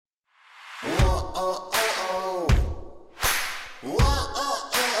Yeah,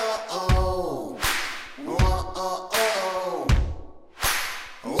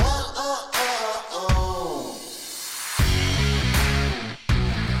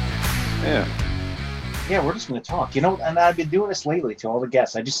 we're just going to talk. And I've been doing this lately to all the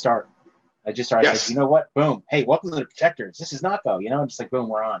guests. I just start. I Yes. said, you know what? Boom. Hey, welcome to the Protectors. This is Knocko. Just like, boom,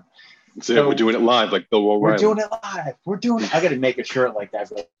 we're on. So we're doing it live like Bill O'Reilly. We're doing it live. I got to make a shirt like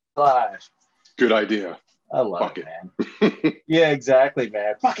that. Live. Good idea. I love it, man. Yeah, exactly,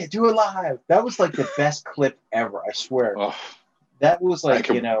 man. Fuck it, do it live. That was like the best clip ever, I swear. Oh, that was like,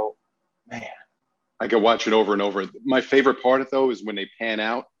 man. I can watch it over and over. My favorite part of it, though, is when they pan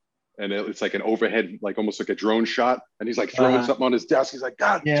out and it's like an overhead, like almost like a drone shot. And he's like throwing something on his desk. He's like,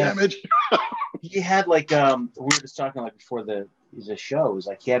 God damn it. He had like, we were just talking like before the show. It was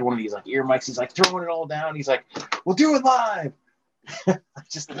like he had one of these like ear mics. He's like throwing it all down. He's like, we'll do it live. I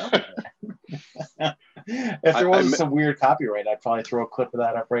just love it. If there wasn't some weird copyright, I'd probably throw a clip of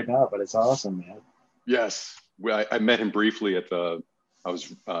that up right now, but it's awesome, man. Yes. I met him briefly at I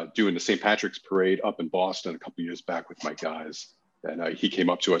was doing the St. Patrick's Parade up in Boston a couple of years back with my guys. And he came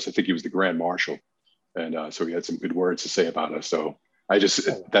up to us. I think he was the Grand Marshal. And so he had some good words to say about us. So I just,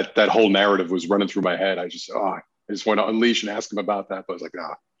 that whole narrative was running through my head. I just want to unleash and ask him about that. But I was like,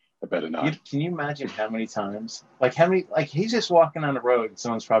 I better not. Can you imagine how many times, like he's just walking on the road and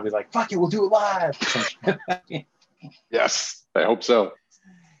someone's probably like, fuck it, we'll do it live. Yes, I hope so.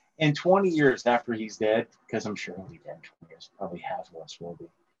 In 20 years after he's dead, because I'm sure he'll be dead in 20 years, probably half of us will be,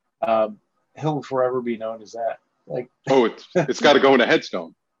 he'll forever be known as that. Like, it's got to go in a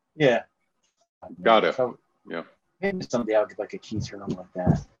headstone. Yeah. Gotta. So, yeah. Maybe someday I'll get like a key term like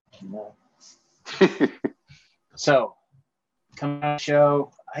that. So, coming on the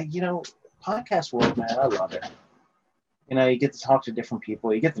show, podcast world, man, I love it. You get to talk to different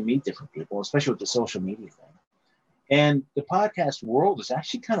people. You get to meet different people, especially with the social media thing. And the podcast world is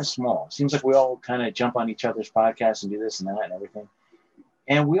actually kind of small. It seems like we all kind of jump on each other's podcasts and do this and that and everything.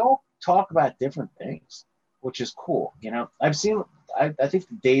 And we all talk about different things, which is cool. I think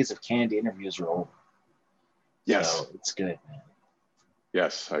the days of canned interviews are over. Yes. So it's good, man.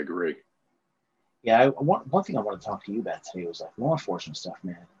 Yes, I agree. Yeah, one thing I want to talk to you about today was like law enforcement stuff,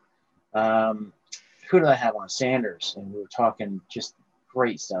 man. Who did I have on? Sanders, and we were talking just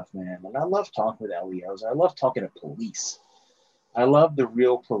great stuff, man. And I love talking with LEOs. I love talking to police. I love the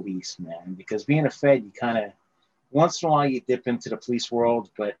real police, man, because being a Fed, you kind of, once in a while you dip into the police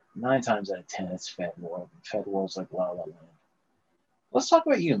world, but 9 times out of 10, it's Fed world. Fed world's like la la land. Let's talk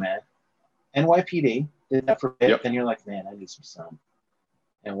about you, man. NYPD did that for a bit, Yep. Then you're like, man, I need some sun.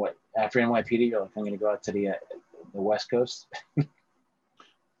 And what after NYPD, you're like, I'm going to go out to the West Coast.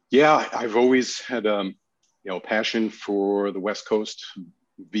 Yeah, I've always had passion for the West Coast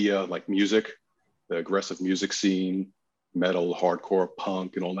via like music, the aggressive music scene, metal, hardcore,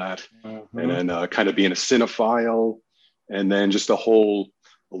 punk, and all that. Mm-hmm. And then kind of being a cinephile, and then just the whole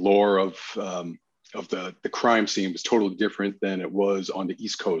lore of the crime scene was totally different than it was on the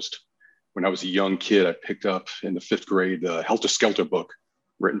East Coast. When I was a young kid, I picked up in the 5th grade the Helter Skelter book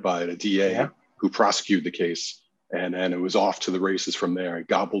written by the DA who prosecuted the case. And then it was off to the races from there. I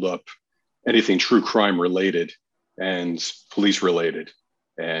gobbled up anything true crime related and police related.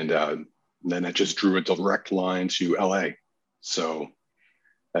 And then that just drew a direct line to LA. So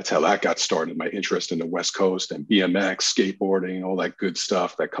that's how that got started. My interest in the West Coast and BMX, skateboarding, all that good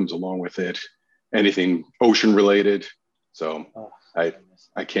stuff that comes along with it. Anything ocean related. So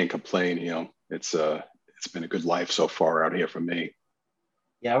I can't complain. It's been a good life so far out here for me.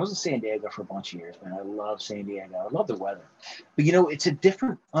 Yeah, I was in San Diego for a bunch of years, man. I love San Diego. I love the weather. But, it's a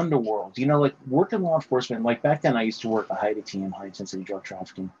different underworld. Like working law enforcement, like back then I used to work a HIDTA team, high intensity drug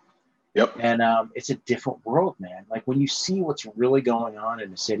trafficking. Yep. And it's a different world, man. Like when you see what's really going on in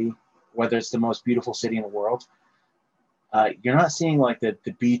the city, whether it's the most beautiful city in the world, you're not seeing like the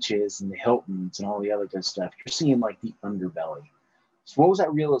beaches and the Hiltons and all the other good stuff. You're seeing like the underbelly. So what was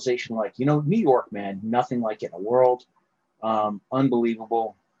that realization like? New York, man, nothing like it in the world.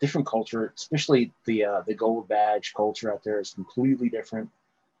 Unbelievable, different culture, especially the gold badge culture out there is completely different.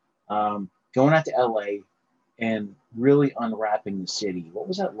 Going out to LA and really unwrapping the city. What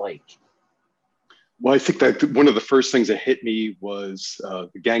was that like? Well, I think that one of the first things that hit me was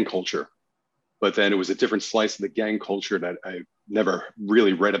the gang culture, but then it was a different slice of the gang culture that I never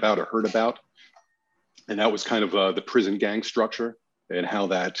really read about or heard about. And that was kind of the prison gang structure and how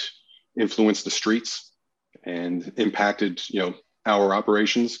that influenced the streets and impacted, our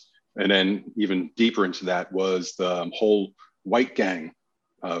operations. And then even deeper into that was the whole white gang,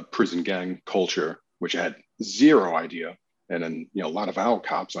 prison gang culture, which I had zero idea. And then, a lot of our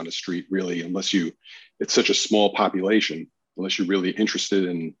cops on the street really, it's such a small population, unless you're really interested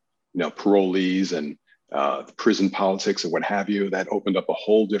in, parolees and the prison politics and what have you, that opened up a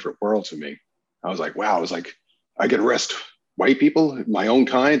whole different world to me. I was like, wow, I could arrest white people, my own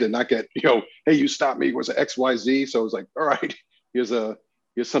kind, and not get, hey, you stopped me, was it XYZ? So I was like, all right, here's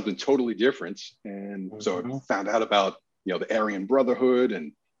something totally different. And so I found out about, the Aryan Brotherhood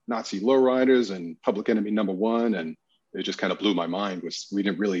and Nazi lowriders and Public Enemy #1. And it just kind of blew my mind. We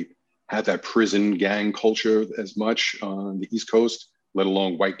didn't really have that prison gang culture as much on the East Coast, let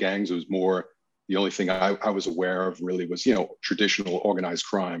alone white gangs. It was more, the only thing I was aware of really was, traditional organized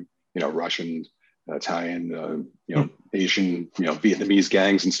crime, Russian, Italian, Asian, Vietnamese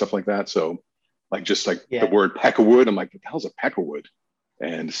gangs and stuff like that. So the word peckerwood, I'm like, what the hell's a peckerwood?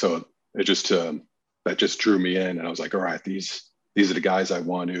 And so it just, that just drew me in. And I was like, all right, these are the guys I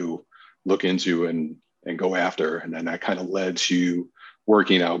want to look into and go after. And then that kind of led to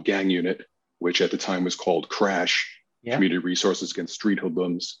working out gang unit, which at the time was called Crash, Community Resources Against Street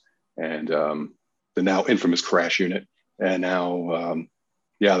Hoodlums, and the now infamous Crash unit. And now,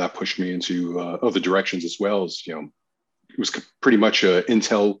 that pushed me into other directions as well. As it was pretty much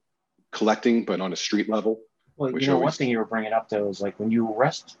intel collecting, but on a street level. Well, one thing you were bringing up though is like when you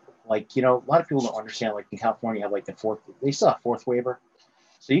arrest, a lot of people don't understand. Like in California, you have like they still have fourth waiver,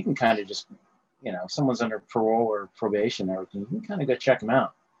 so you can kind of just, if someone's under parole or probation or everything, you can kind of go check them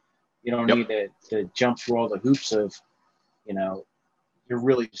out. You don't need to jump through all the hoops of, you're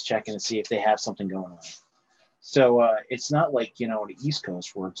really just checking to see if they have something going on. So it's not like, on the East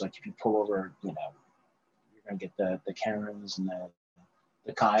Coast where it's like if you pull over, you're going to get the Karens and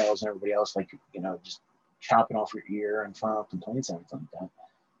the Kyles and everybody else, like, just chopping off your ear and filing complaints and everything like that.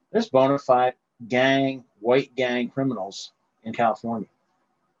 There's bona fide white gang criminals in California.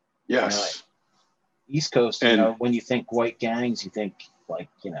 Yes. East Coast, when you think white gangs, you think like,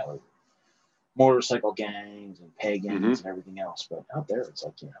 motorcycle gangs and pay gangs and everything else. But out there, it's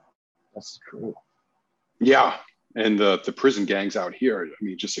like, that's the crew. Yeah. And the prison gangs out here, I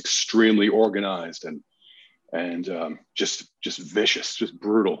mean, just extremely organized and just vicious, just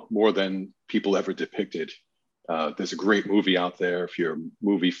brutal, more than people ever depicted. There's a great movie out there, if you're a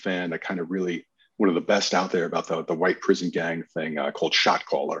movie fan, that kind of really, one of the best out there about the white prison gang thing, called Shot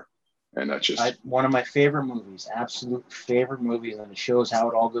Caller. And that's just one of my favorite movies, absolute favorite movies, and it shows how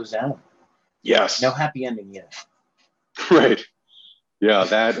it all goes down. Yes. No happy ending yet. Right. Yeah,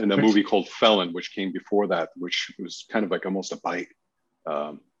 that and a movie called Felon, which came before that, which was kind of like almost a bite.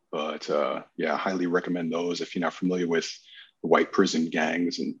 But highly recommend those if you're not familiar with the white prison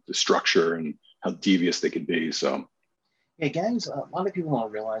gangs and the structure and how devious they could be. So, yeah, gangs. A lot of people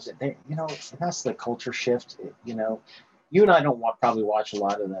don't realize it. They, that's the culture shift. You and I don't probably watch a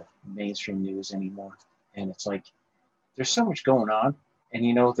lot of the mainstream news anymore, and it's like there's so much going on, and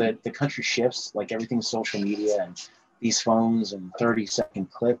that the country shifts. Like everything's social media and these phones and 30-second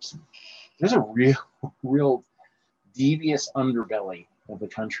clips. And there's a real devious underbelly of the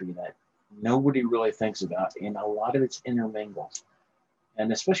country that nobody really thinks about, and a lot of it's intermingled.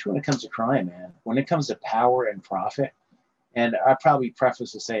 And especially when it comes to crime, man, when it comes to power and profit, and I probably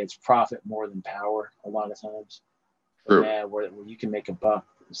preface to say it's profit more than power a lot of times. True. Yeah, where you can make a buck,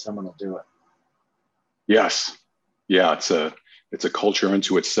 someone will do it. Yes, yeah, it's a culture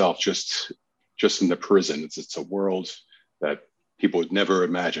unto itself. Just in the prison, it's a world that people would never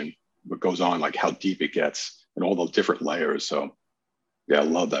imagine what goes on, like how deep it gets and all the different layers. So, yeah, I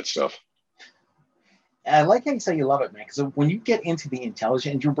love that stuff. I like how you say you love it, man. Because when you get into the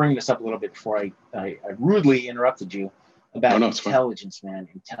intelligence, and you're bringing this up a little bit before I rudely interrupted you about intelligence, man.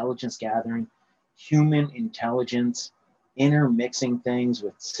 Intelligence gathering, human intelligence, intermixing things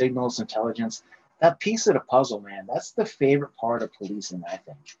with signals intelligence. That piece of the puzzle, man, that's the favorite part of policing, I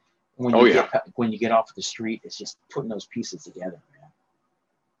think. When you get off the street, it's just putting those pieces together, man.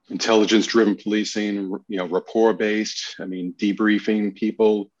 Intelligence-driven policing, rapport-based. I mean, debriefing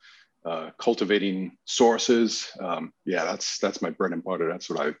people, cultivating sources. That's my bread and butter. That's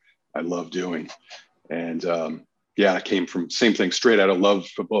what I love doing. And it came from same thing, straight out of love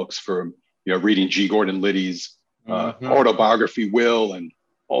for books, from reading G. Gordon Liddy's autobiography, Will, and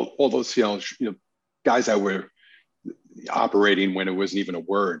all those guys that were operating when it wasn't even a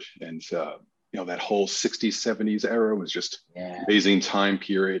word. And that whole 60s, 70s era was just amazing time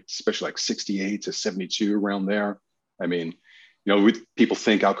period, especially like 68 to 72, around there. I mean, people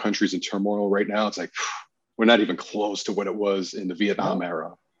think our country's in turmoil right now. It's like, we're not even close to what it was in the Vietnam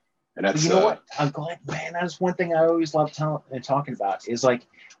era. And that's, what? I'm glad, man. That's one thing I always love talking about is like,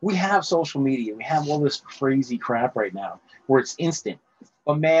 we have social media. We have all this crazy crap right now where it's instant.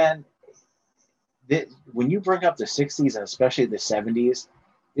 But man, when you bring up the 60s and especially the 70s,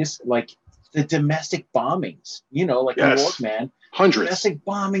 this like the domestic bombings, like New York, Yes. man, Hundreds. domestic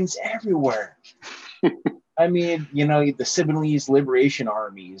bombings everywhere. I mean, the Sudanese liberation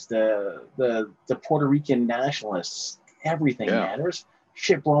armies, the Puerto Rican nationalists, everything, man. There's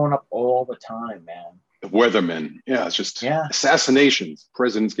shit blowing up all the time, man. The weathermen. Yeah, it's just assassinations,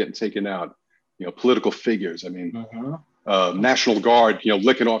 presidents getting taken out, political figures. I mean, National Guard,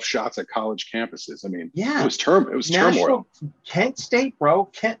 licking off shots at college campuses. I mean, it was turmoil. Kent State, bro.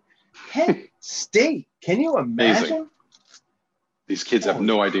 Kent State. Can you imagine? Amazing. These kids have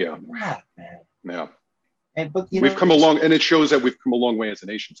no idea. Crap, man. Yeah. But we've come along, and it shows that we've come a long way as a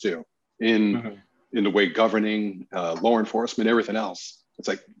nation too, in the way governing, law enforcement, everything else. It's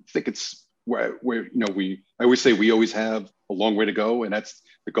like, I think it's where I always say we always have a long way to go, and that's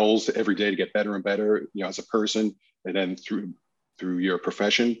the goals every day to get better and better, as a person, and then through your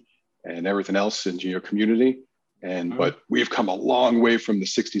profession and everything else into your community. And but we've come a long way from the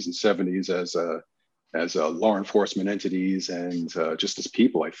 60s and 70s as law enforcement entities and just as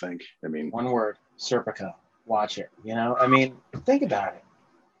people, I think. I mean, one word, Serpico. Watch it. I mean, think about it.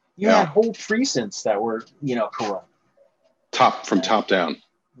 You had whole precincts that were, corrupt. Top down.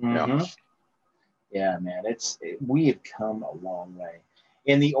 Yeah, man. We have come a long way.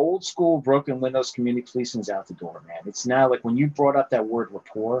 And the old school broken windows community policing is out the door, man. It's now like when you brought up that word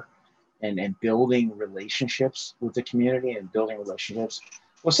rapport and building relationships with the community and building relationships.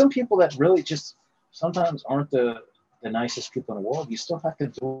 Well, some people that really just sometimes aren't the nicest people in the world, you still have to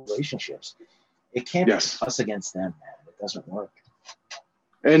build relationships. It can't be us against them, man. It doesn't work.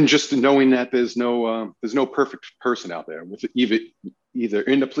 And just knowing that there's no perfect person out there, with either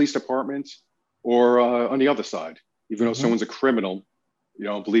in the police department or on the other side. Even though someone's a criminal, you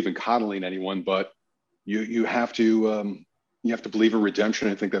don't believe in coddling anyone, but you have to believe in redemption.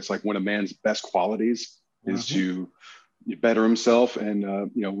 I think that's like one of man's best qualities is to better himself. And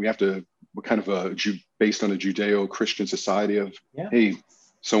we're kind of based on a Judeo-Christian society of hey,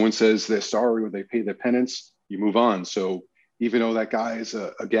 someone says they're sorry or they pay their penance, you move on. So even though that guy is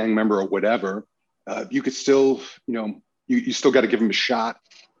a gang member or whatever, you could still, you still got to give him a shot,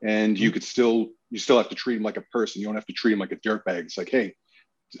 and you still have to treat him like a person. You don't have to treat him like a dirtbag. It's like, hey,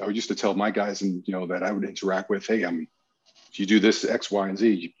 I used to tell my guys and that I would interact with, hey, if you do this X, Y, and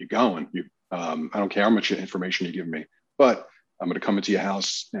Z, you're going. I don't care how much information you give me, but I'm going to come into your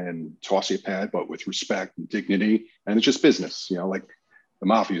house and toss you a pad, but with respect and dignity, and it's just business. Like the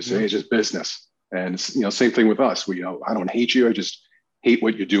mafia say, it's just business. And it's, same thing with us. I don't hate you. I just hate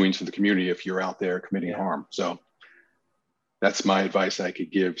what you're doing to the community if you're out there committing harm. So that's my advice I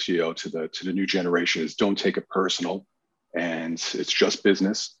could give to the new generation is don't take it personal, and it's just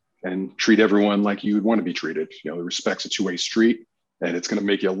business, and treat everyone like you would want to be treated. Respect's a two-way street, and it's going to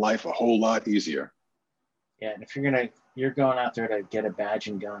make your life a whole lot easier. Yeah, and if you're going out there to get a badge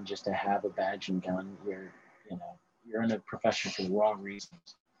and gun just to have a badge and gun, you're in the profession for the wrong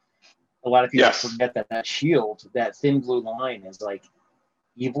reasons. A lot of people forget that shield, that thin blue line, is like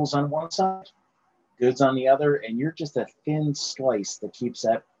evil's on one side, good's on the other, and you're just a thin slice that keeps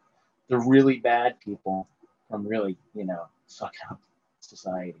the really bad people from really, fucking up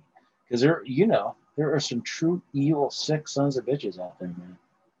society. Because there are some true evil, sick sons of bitches out there, man.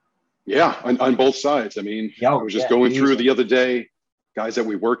 Yeah, on both sides. I mean, I was just going through the other day, guys that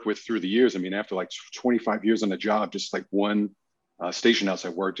we worked with through the years. I mean, after like 25 years on the job, just like one station house I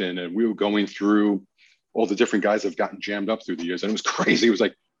worked in, and we were going through all the different guys that have gotten jammed up through the years. And it was crazy. It was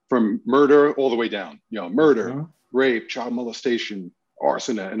like from murder all the way down, murder, rape, child molestation,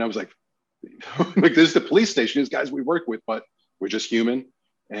 arson. And I was like, this is the police station. These guys we work with, but we're just human.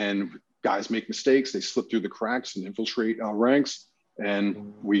 And guys make mistakes. They slip through the cracks and infiltrate our ranks.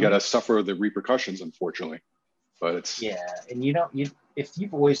 And we got to suffer the repercussions, unfortunately. But it's... Yeah. And if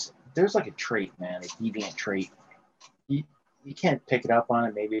you've always, there's like a trait, man, a deviant trait. You can't pick it up on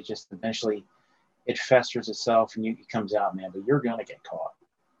it. Maybe it just eventually it festers itself and it comes out, man, but you're going to get caught.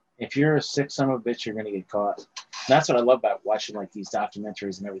 If you're a sick son of a bitch, you're going to get caught. And that's what I love about watching like these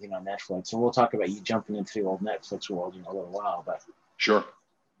documentaries and everything on Netflix. So we'll talk about you jumping into the old Netflix world in a little while, but sure.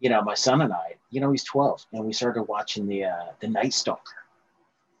 My son and I, he's 12 and we started watching the Night Stalker.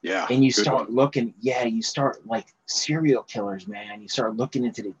 Yeah. And you start looking, you start like serial killers, man. You start looking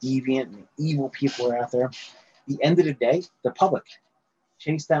into the deviant and the evil people are out there. The end of the day, the public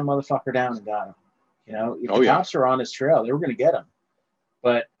chased that motherfucker down and got him. If the cops are on his trail, they were going to get him.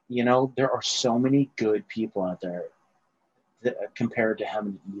 But, there are so many good people out there compared to how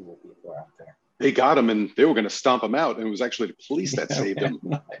many evil people are out there. they got him and they were going to stomp him out. And it was actually the police that saved him.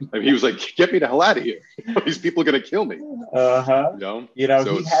 Man. I mean, he was like, get me the hell out of here. These people are going to kill me. Uh-huh. So he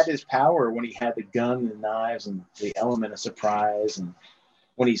had his power when he had the gun and the knives and the element of surprise, and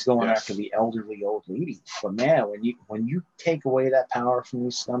when he's going after the elderly old lady. But man, when you take away that power from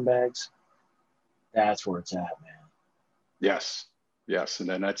these scumbags, that's where it's at, man. Yes. And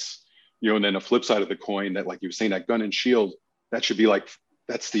then that's, and then the flip side of the coin, that, like you were saying, that gun and shield, that should be like,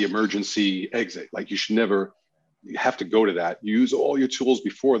 that's the emergency exit. Like you have to go to that. Use all your tools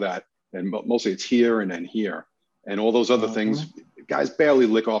before that. And mostly it's here and then here. And all those other things, guys barely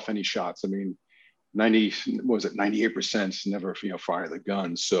lick off any shots. I mean, 98% never, fire the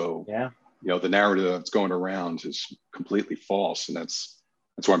gun. So, the narrative that's going around is completely false. And that's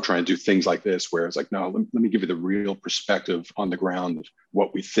why I'm trying to do things like this, where it's like, no, let me give you the real perspective on the ground of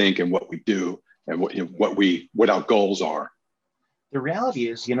what we think and what we do and what our goals are. The reality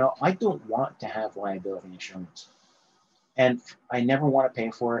is, I don't want to have liability insurance, and I never want to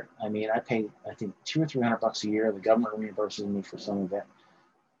pay for it. I mean, I pay, I think, $200 or $300 a year. The government reimburses me for some of it.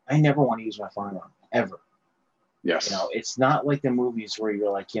 I never want to use my firearm ever. Yes. It's not like the movies where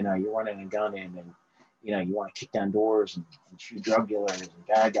you're like, you're running a gun in and, you want to kick down doors and shoot drug dealers and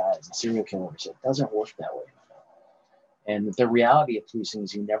bad guys and serial killers. It doesn't work that way. And the reality of policing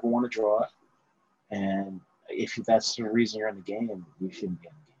is you never want to draw it. And if that's the reason you're in the game, you shouldn't be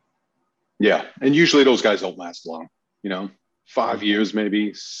in the game. Yeah. And usually those guys don't last long, 5 years,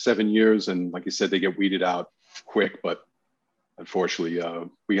 maybe 7 years. And like you said, they get weeded out quick, but unfortunately,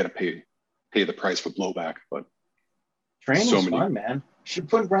 we got to pay the price for blowback. But training's fun, man. Should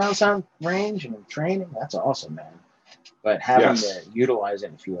put grounds on range and training. That's awesome, man. But having to utilize it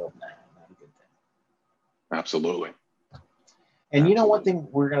in the field, not a good thing. Absolutely. And one thing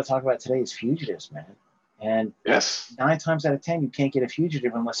we're going to talk about today is fugitives, man. And 9 times out of 10, you can't get a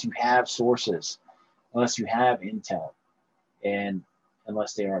fugitive unless you have sources, unless you have intel, and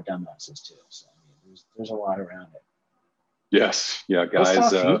unless they are dumbasses too. So there's a lot around it. Yes. Yeah, guys.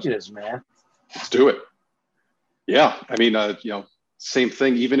 Let's talk fugitives, man. Let's do it. Yeah. I mean, same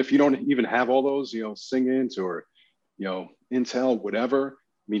thing. Even if you don't even have all those, sing-ins or, intel, whatever.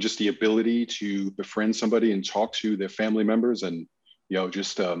 I mean, just the ability to befriend somebody and talk to their family members and,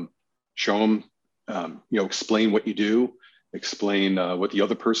 just show them, explain what you do, explain what the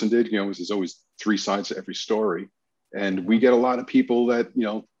other person did. There's always 3 sides to every story. And we get a lot of people that,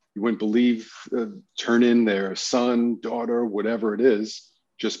 you wouldn't believe turn in their son, daughter, whatever it is,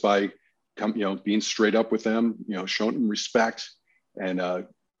 just by being straight up with them, showing them respect and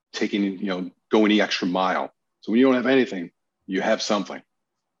taking, going the extra mile. So when you don't have anything, you have something.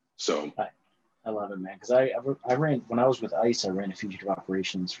 So I love it, man. Because I ran, when I was with ICE, I ran a fugitive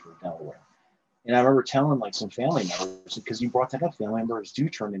operations for Delaware. And I remember telling like some family members, because you brought that up, family members do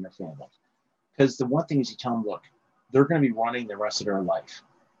turn in their family. Because the one thing is you tell them, look, they're going to be running the rest of their life.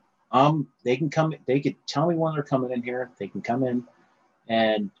 They could tell me when they're coming in here. They can come in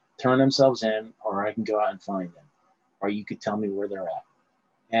and turn themselves in, or I can go out and find them, or you could tell me where they're at.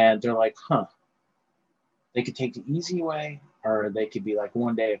 And they're like, they could take the easy way, or they could be like,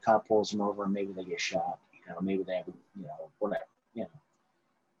 one day a cop pulls them over and maybe they get shot, maybe they have, whatever,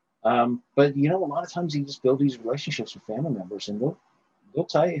 but a lot of times you just build these relationships with family members, and they'll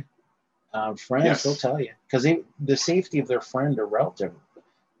tell you, friends, they'll tell you, because the safety of their friend or relative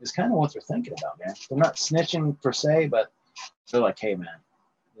is kind of what they're thinking about, man. They're not snitching per se, but they're like, hey, man,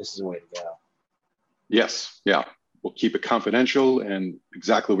 this is the way to go. Yes. Yeah. We'll keep it confidential, and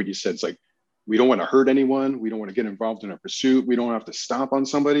exactly what you said. It's like, we don't want to hurt anyone. We don't want to get involved in a pursuit. We don't have to stomp on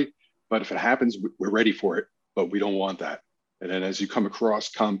somebody, but if it happens, we're ready for it, but we don't want that. And then as you come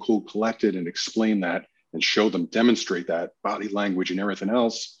across calm, cool, collected and explain that and show them, demonstrate that body language and everything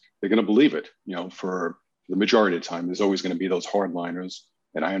else, they're going to believe it. For the majority of the time, there's always going to be those hardliners.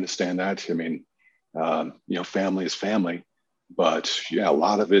 And I understand that. I mean, family is family, but a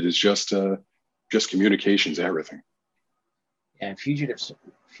lot of it is just communications, everything. And fugitive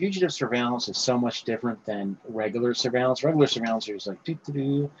surveillance is so much different than regular surveillance. Regular surveillance is like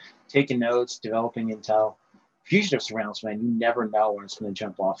taking notes, developing intel. Fugitive surveillance, man, you never know when it's going to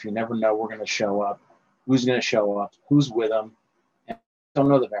jump off. You never know we're going to show up, who's going to show up, who's with them. And don't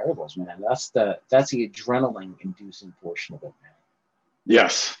know the variables, man. That's the adrenaline-inducing portion of it, man.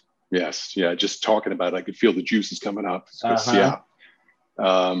 Yes. Yeah. Just talking about it, I could feel the juices coming up.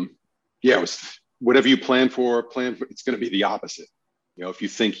 It was whatever you plan for, it's going to be the opposite. If you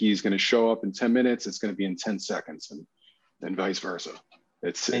think he's going to show up in 10 minutes, it's going to be in 10 seconds and vice versa.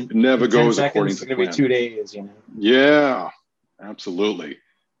 It never goes according to plan. It's going to be 2 days, Yeah, absolutely.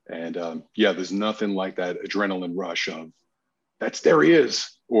 And there's nothing like that adrenaline rush of there he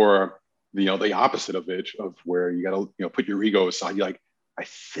is, or the opposite of it, of where you got to, put your ego aside. You're like, I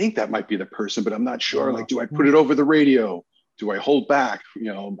think that might be the person, but I'm not sure. Like, do I put it over the radio? Do I hold back? I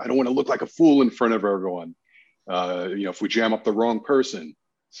don't want to look like a fool in front of everyone. If we jam up the wrong person.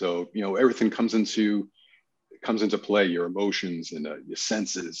 So, everything comes into play, your emotions and your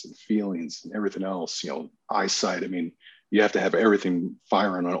senses and feelings and everything else, eyesight. I mean, you have to have everything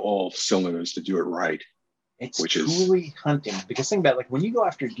firing on all cylinders to do it right. It's truly hunting, because think about it, like when you go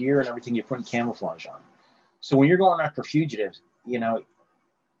after deer and everything, you're putting camouflage on. So when you're going after fugitives, you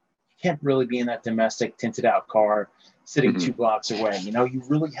can't really be in that domestic tinted out car sitting 2 blocks away. You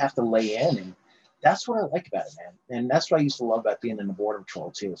really have to lay in, and that's what I like about it, man. And that's what I used to love about being in the border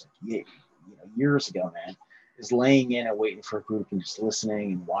patrol too. It's like, years ago, man, is laying in and waiting for a group and just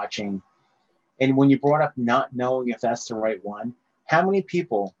listening and watching. And when you brought up not knowing if that's the right one, how many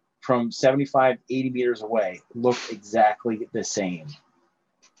people from 75, 80 meters away look exactly the same?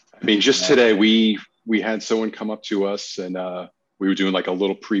 I mean, just today, we had someone come up to us, and we were doing like a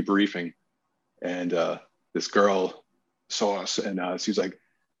little pre-briefing, and this girl saw us, and she was like,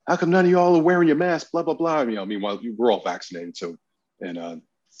 how come none of y'all are wearing your mask, blah, blah, blah. Meanwhile, we're all vaccinated. So, and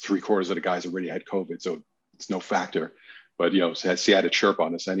 3/4 of the guys already had COVID. So it's no factor. But, she had a chirp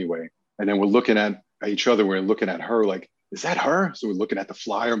on us anyway. And then we're looking at each other. We're looking at her like, is that her? So we're looking at the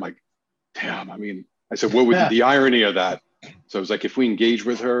flyer. I'm like, damn. I mean, I said, what would the irony of that? So I was like, if we engage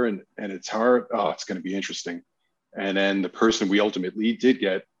with her and it's her, it's going to be interesting. And then the person we ultimately did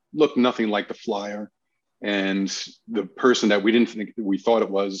get looked nothing like the flyer. And the person that we thought it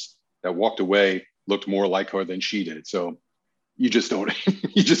was that walked away looked more like her than she did. So you just don't,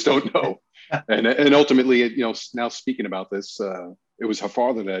 know. And ultimately, now speaking about this, it was her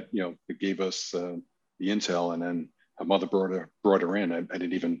father that, that gave us the intel, and then her mother brought her in. I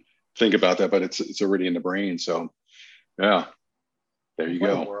didn't even think about that, but it's already in the brain. So yeah, there you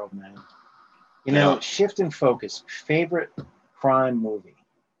go. What a world, man. Shift in focus. Favorite crime movie,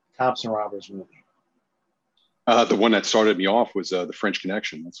 cops and robbers movie. The one that started me off was The French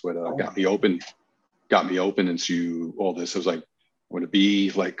Connection. That's what got me open into all this. I was like, I want to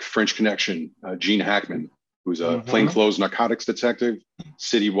be like French Connection, Gene Hackman, who's a plainclothes narcotics detective,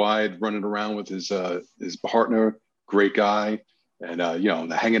 citywide, running around with his partner, great guy, and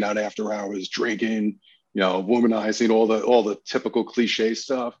hanging out after hours, drinking, womanizing, all the typical cliche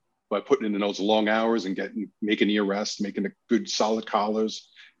stuff, but putting in those long hours and making the arrest, making the good solid collars,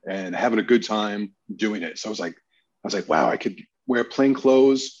 and having a good time doing it. So I was like, wow, I could wear plain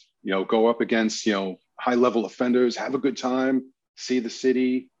clothes, go up against, high level offenders, have a good time, see the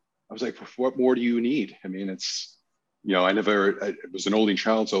city. I was like, what more do you need? I mean, it's, I was an only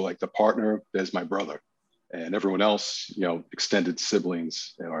child. So like the partner, there's my brother, and everyone else, extended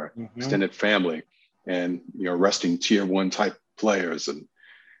siblings or extended family, and, arresting tier 1 type players and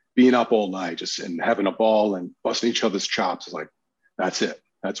being up all night, just and having a ball and busting each other's chops. It's like, that's it.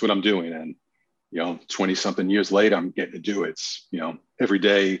 That's what I'm doing. And, 20 something years later, I'm getting to do it. It's, every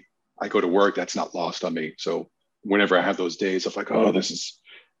day I go to work, that's not lost on me. So whenever I have those days of like, oh,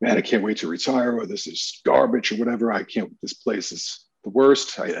 man, I can't wait to retire, or this is garbage or whatever. This place is the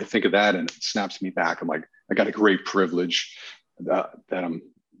worst. I think of that and it snaps me back. I'm like, I got a great privilege that I'm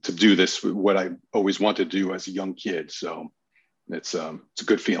to do this, what I always wanted to do as a young kid. So it's a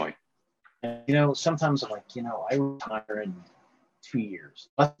good feeling. Sometimes I'm like, I retire in 2 years,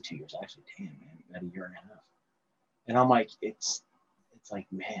 less than 2 years, actually, damn, man, about a year and a half. And I'm like, it's like,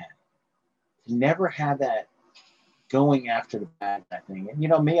 man, to never have that going after the bad thing.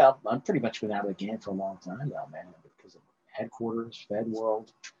 And me, I'm pretty much been out of the game for a long time now, man, because of headquarters, Fed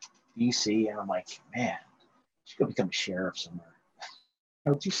World, DC, and I'm like, man, I should go become a sheriff somewhere.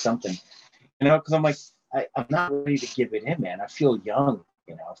 Do something, because I'm like, I'm not ready to give it in, man. I feel young,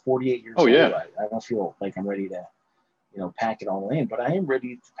 48 years old. Yeah. I don't feel like I'm ready to, pack it all in, but I am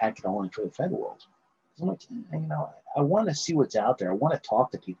ready to pack it all in for the Fed World. I'm like, I want to see what's out there. I want to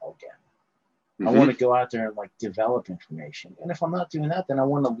talk to people again. I want to go out there and develop information. And if I'm not doing that, then I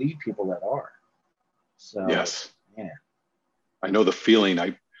want to lead people that are. So yes, yeah. I know the feeling.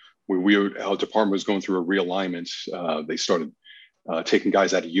 Our department was going through a realignment. They started taking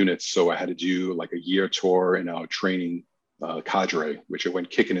guys out of units, so I had to do like a year tour in our training cadre, which I went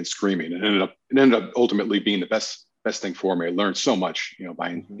kicking and screaming, and it ended up ultimately being the best thing for me. I learned so much,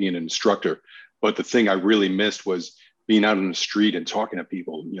 by being an instructor. But the thing I really missed was being out on the street and talking to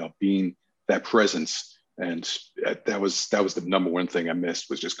people, being that presence. And that was the number one thing I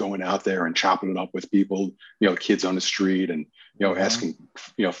missed, was just going out there and chopping it up with people, kids on the street, and, asking,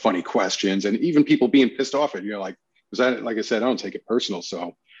 funny questions, and even people being pissed off at, like I said, I don't take it personal.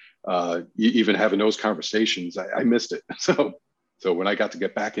 So even having those conversations, I missed it. So So when I got to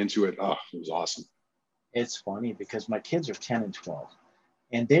get back into it, oh, it was awesome. It's funny because my kids are 10 and 12,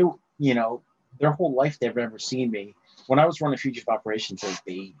 and they, their whole life they've never seen me. When I was running fugitive operations, they were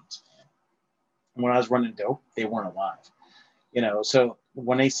babies. And when I was running dope, they weren't alive. So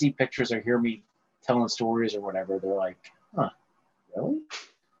when they see pictures or hear me telling stories or whatever, they're like, huh, really?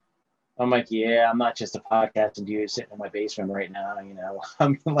 I'm like, yeah, I'm not just a podcasting dude sitting in my basement right now. I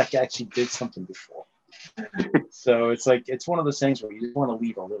mean, like, I actually did something before. So it's like, it's one of those things where you just want to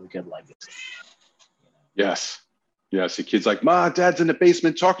leave a really good legacy. Yes. Yes. The kid's like, Ma, Dad's in the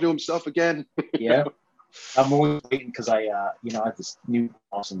basement talking to himself again. Yeah. I'm always waiting because I have this new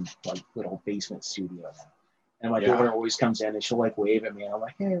awesome like little basement studio now. And my daughter always comes in and she'll like wave at me. And I'm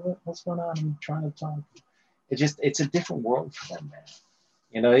like, hey, what's going on? I'm trying to talk. It's a different world for them,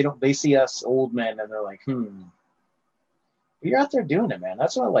 man. They see us old men and they're like, but you're out there doing it, man.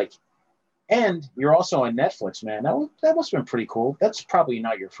 That's what I like. And you're also on Netflix, man. That must have been pretty cool. That's probably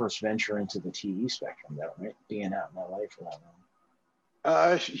not your first venture into the TV spectrum, though, right? Being out in LA for that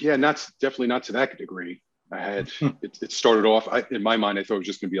long. Yeah, definitely not to that degree. I had it started off. In my mind, I thought it was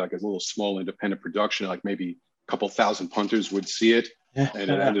just going to be like a little small independent production, like maybe a couple thousand punters would see it, and it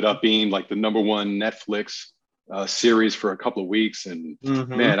ended up being like the #1 Netflix series for a couple of weeks. And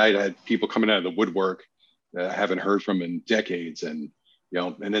man, I had people coming out of the woodwork that I haven't heard from in decades, and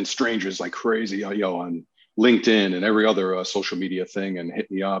and then strangers like crazy, on LinkedIn and every other social media thing, and hit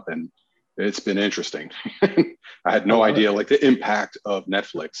me up, and it's been interesting. I had no idea like the impact of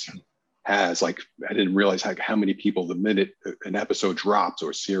Netflix has. Like, I didn't realize how many people the minute an episode drops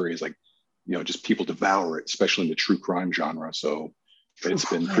or series, like, just people devour it, especially in the true crime genre. So it's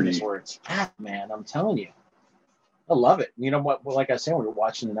been pretty. Where it's at, man. I'm telling you, I love it. You know what? Well, like I said, we were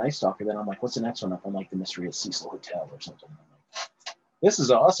watching The Night Stalker. Then I'm like, what's the next one up? I'm like, The Mystery of Cecil Hotel or something. I'm like, this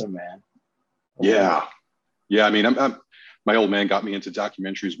is awesome, man. Yeah. I mean, my old man got me into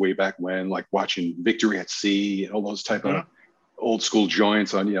documentaries way back when, like watching Victory at Sea and all those type of old school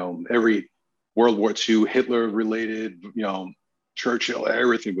joints on, every World War II, Hitler related, Churchill,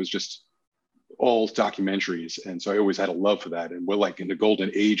 everything was just all documentaries. And so I always had a love for that. And we're like in the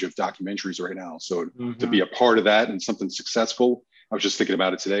golden age of documentaries right now. So to be a part of that and something successful, I was just thinking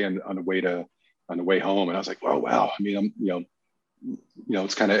about it today on the way home. And I was like, oh, wow. I mean,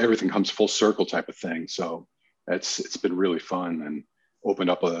 it's kind of everything comes full circle type of thing. So it's been really fun and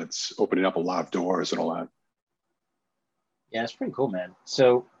it's opening up a lot of doors and all that. Yeah, it's pretty cool, man.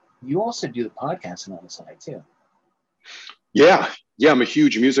 So you also do the podcasting on the side too. Yeah, I'm a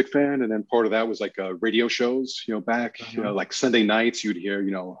huge music fan, and then part of that was like radio shows. Back like Sunday nights, you'd hear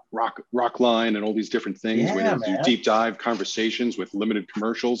rock line and all these different things where they do deep dive conversations with limited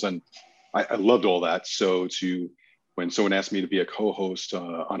commercials, and I loved all that. So when someone asked me to be a co-host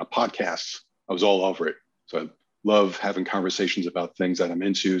on a podcast, I was all over it. So I love having conversations about things that I'm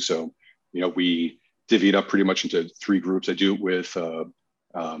into. So we divvied up pretty much into 3 groups. I do it with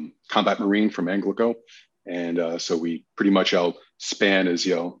Combat Marine from Anglico. And so we pretty much span as,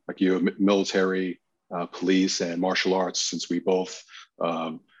 military, police, and martial arts, since we both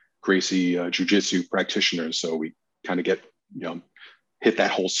Gracie jiu-jitsu practitioners. So we kind of get, hit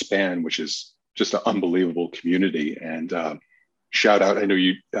that whole span, which is just an unbelievable community. And shout out, I know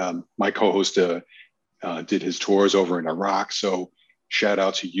you, my co-host did his tours over in Iraq. So shout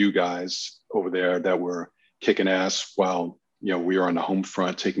out to you guys over there that were kicking ass while, we were on the home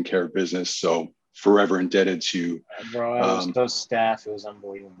front taking care of business. So forever indebted to those staff. It was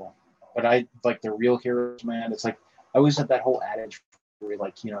unbelievable. But I like the real heroes, man. It's like I always had that whole adage where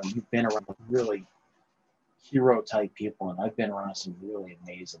you've been around really hero type people, and I've been around some really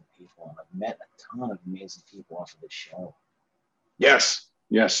amazing people, and I've met a ton of amazing people off of the show. Yes.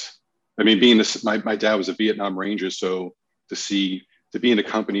 I mean, my dad was a Vietnam Ranger, so to be in a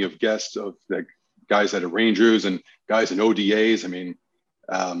company of guests of the guys that are Rangers and guys in ODAs, I mean,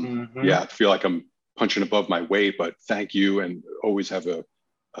 I feel like I'm punching above my weight, but thank you, and always have a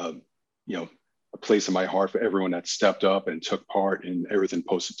place in my heart for everyone that stepped up and took part in everything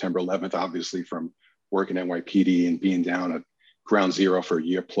post September 11th, obviously from working NYPD and being down at ground zero for a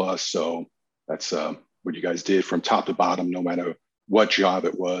year plus. So that's what you guys did from top to bottom, no matter what job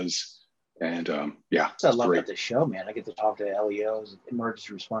it was. And I love about the show, man. I get to talk to LEOs,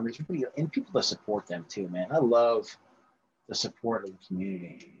 emergency responders, and people that support them too, man. I love the support of the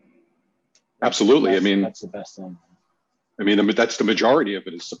community. Absolutely. That's the best thing. I mean, that's the majority of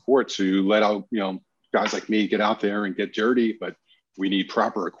it is support, to let out, guys like me get out there and get dirty, but we need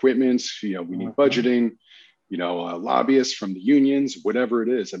proper equipment. We need budgeting, lobbyists from the unions, whatever it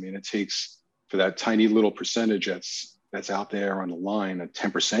is. I mean, it takes for that tiny little percentage that's out there on the line, at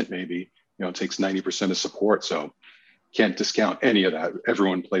 10% maybe, it takes 90% of support. So can't discount any of that.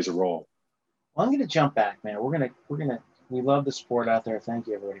 Everyone plays a role. Well, I'm gonna jump back, man. We love the sport out there. Thank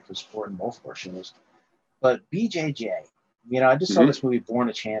you everybody for supporting both of our shows. But BJJ, I just saw this movie Born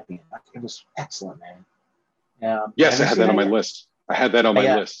a Champion. It was excellent, man. Yes, I had that on my list. I had that on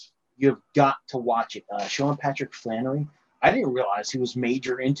my list. You've got to watch it. Sean Patrick Flannery. I didn't realize he was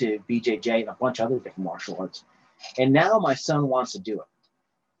major into BJJ and a bunch of other different martial arts. And now my son wants to do it.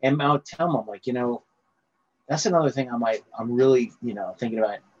 And I'll tell him, I'm like, that's another thing I'm really, thinking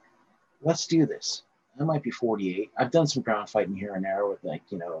about. Let's do this. I might be 48. I've done some ground fighting here and there with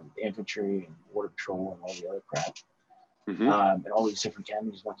infantry and border patrol and all the other crap. And all these different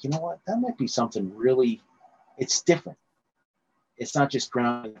academies. Like, you know what? That might be something really, it's different. It's not just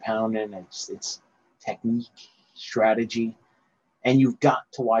ground and pounding. It's technique, strategy. And you've got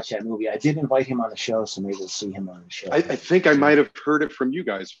to watch that movie. I did invite him on the show, so maybe we'll see him on the show. I think I might have heard it from you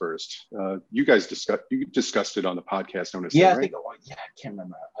guys first. You guys discussed it on the podcast. I think. I can't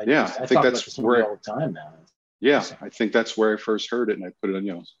remember. I think that's where all the time now. Yeah, I think that's where I first heard it, and I put it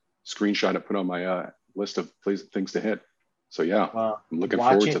on, screenshot it, put on my list of things to hit. So I'm looking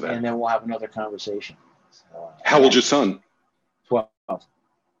forward to that. And then we'll have another conversation. So, how old's your son? 12.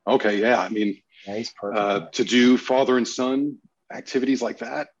 Okay, yeah. I mean, he's perfect. To do father and son activities like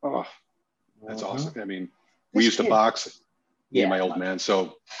that, that's awesome. I mean, we used to box, me and my old man,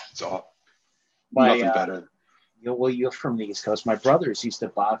 so it's nothing better. You're from the East Coast. My brothers used to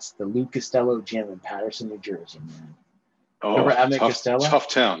box the Lou Costello gym in Patterson, New Jersey, man. Remember Abbott Costello? Tough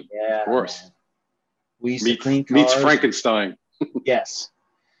town. Yeah, of course. Man. We used to clean cars. Meets Frankenstein. Yes.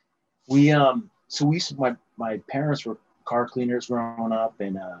 My parents were car cleaners growing up,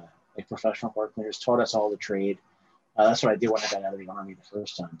 and professional car cleaners, taught us all the trade. That's what I did when I got out of the Army the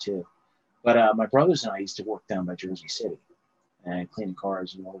first time too. But my brothers and I used to work down by Jersey City and cleaning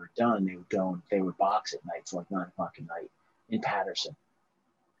cars. And when we were done, they would go and they would box at night till like 9 o'clock at night in Patterson.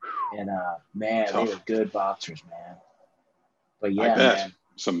 And man, tough. They were good boxers, man. But I bet. Man.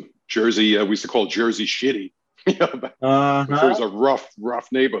 Some Jersey, we used to call Jersey shitty. It was a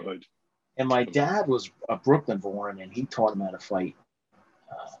rough neighborhood. And my dad was a Brooklyn born, and he taught him how to fight.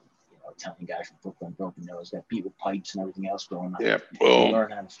 Italian guy from Brooklyn, broken nose, got beat with pipes and everything else going on. Yeah, boom.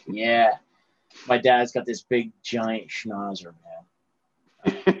 My dad's got this big giant schnauzer,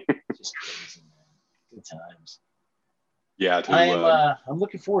 man. Just crazy, man. Good times. Yeah, I'm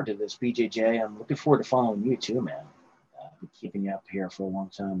looking forward to this BJJ. I'm looking forward to following you too, man. I've been keeping you up here for a long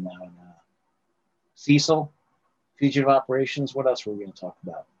time now. And Cecil, fugitive operations. What else were we going to talk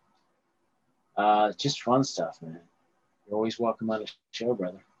about? Just fun stuff, man. You're always welcome on the show,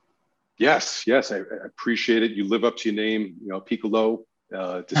 brother. Yes, I appreciate it. You live up to your name. Piccolo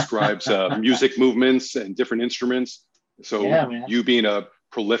describes music movements and different instruments. So you being a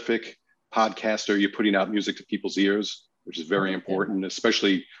prolific podcaster, you're putting out music to people's ears, which is very important,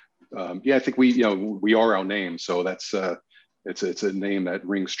 especially, I think we are our name. So that's, it's a name that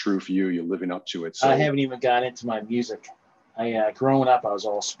rings true for you. You're living up to it. So I haven't even got into my music. Growing up, I was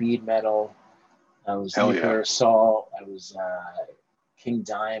all speed metal. I was Nuclear Assault. I was King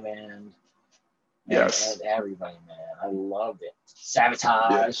Diamond. Yes. Everybody, man. I loved it.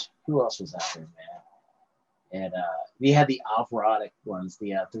 Sabotage. Yeah. Who else was out there, man? And we had the operatic ones,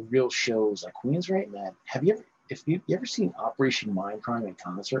 the real shows like Queensryche, man. Have you ever seen Operation Mindcrime in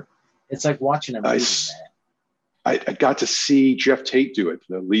concert? It's like watching a movie, man. I got to see Jeff Tate do it,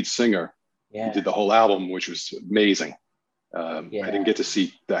 the lead singer. Yeah. He did the whole album, which was amazing. I didn't get to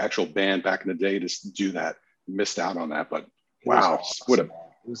see the actual band back in the day to do that. Missed out on that, but wow. Awesome, it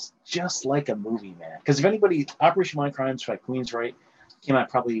was just like a movie, man. Because if anybody, Operation Mindcrime by Queensryche came out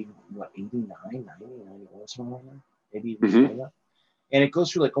probably, 89, 90, 91, something like that? Maybe even like that. And it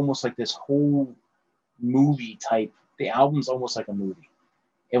goes through almost like this whole movie type. The album's almost like a movie.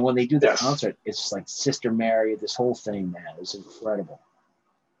 And when they do the concert, it's like Sister Mary, this whole thing, man. It was incredible.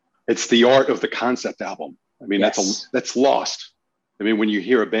 It's the art of the concept album. I mean, that's lost. I mean, when you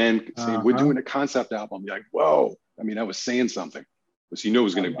hear a band saying, we're doing a concept album, you're like, whoa. I mean, I was saying something. Because you know it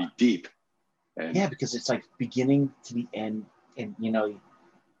was going to be deep. And because it's like beginning to the end. And,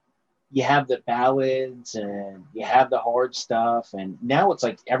 you have the ballads and you have the hard stuff. And now it's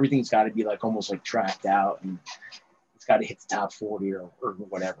like everything's got to be almost like tracked out. And it's got to hit the top 40 or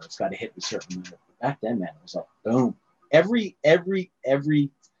whatever. It's got to hit a certain number. Back then, man, it was like, boom. Every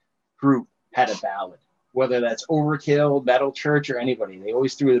group had a ballad. Whether that's Overkill, Metal Church, or anybody. They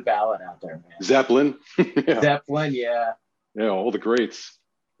always threw the ballad out there, man. Zeppelin. Zeppelin, yeah. Yeah, all the greats.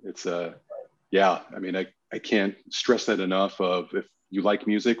 It's I mean, I can't stress that enough of if you like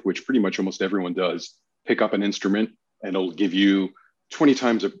music, which pretty much almost everyone does, pick up an instrument and it'll give you 20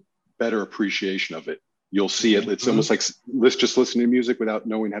 times a better appreciation of it. you'll see it. It's almost like just listening to music without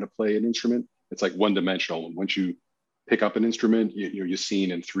knowing how to play an instrument. It's like one dimensional. And once you pick up an instrument, you're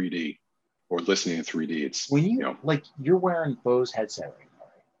seeing in 3D or listening in 3D. It's when you like you're wearing Bose headset right now,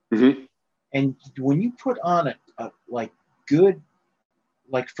 right? Mm-hmm. And when you put on a like good,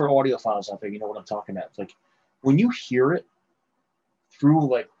 like for audiophiles out there, you know what I'm talking about. It's like when you hear it through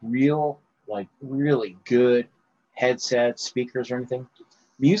like really good headsets, speakers, or anything,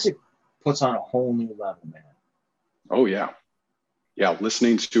 music puts on a whole new level, man. Oh yeah. Yeah,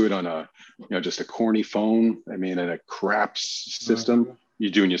 listening to it on just a corny phone, I mean, in a crap system,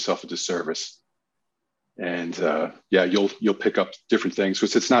 you're doing yourself a disservice. And you'll pick up different things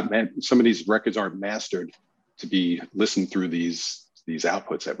because it's not some of these records aren't mastered to be listened through these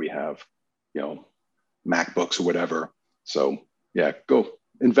outputs that we have, MacBooks or whatever. So yeah, go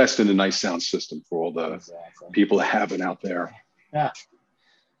invest in a nice sound system for all the people that have it out there. Yeah.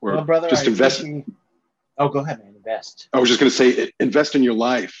 Well, brother, just invest. Oh, go ahead, man. Invest. I was just going to say, invest in your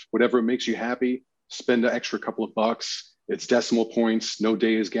life. Whatever makes you happy, spend an extra couple of bucks. It's decimal points. No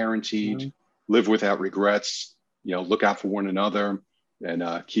day is guaranteed. Live without regrets. Look out for one another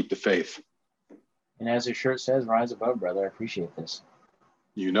and keep the faith. And as your shirt says, rise above, brother. I appreciate this.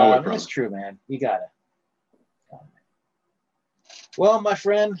 It, brother. That's true, man. You got it. Well, my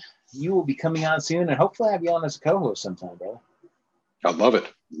friend, you will be coming on soon, and hopefully I have you on as a co-host sometime, brother. I love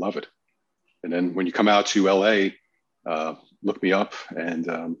it. Love it. And then when you come out to LA, look me up.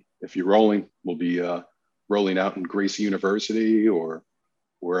 And if you're rolling, we'll be rolling out in Gracie University or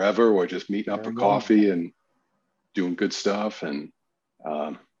wherever, or just meeting up for coffee and doing good stuff. And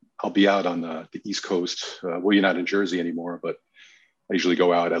I'll be out on the East Coast. Well, you're not in Jersey anymore, but I usually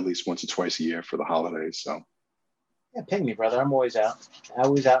go out at least once or twice a year for the holidays. So yeah, ping me, brother. I'm always out.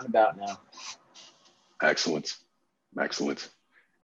 Always out and about now. Excellent. Excellent.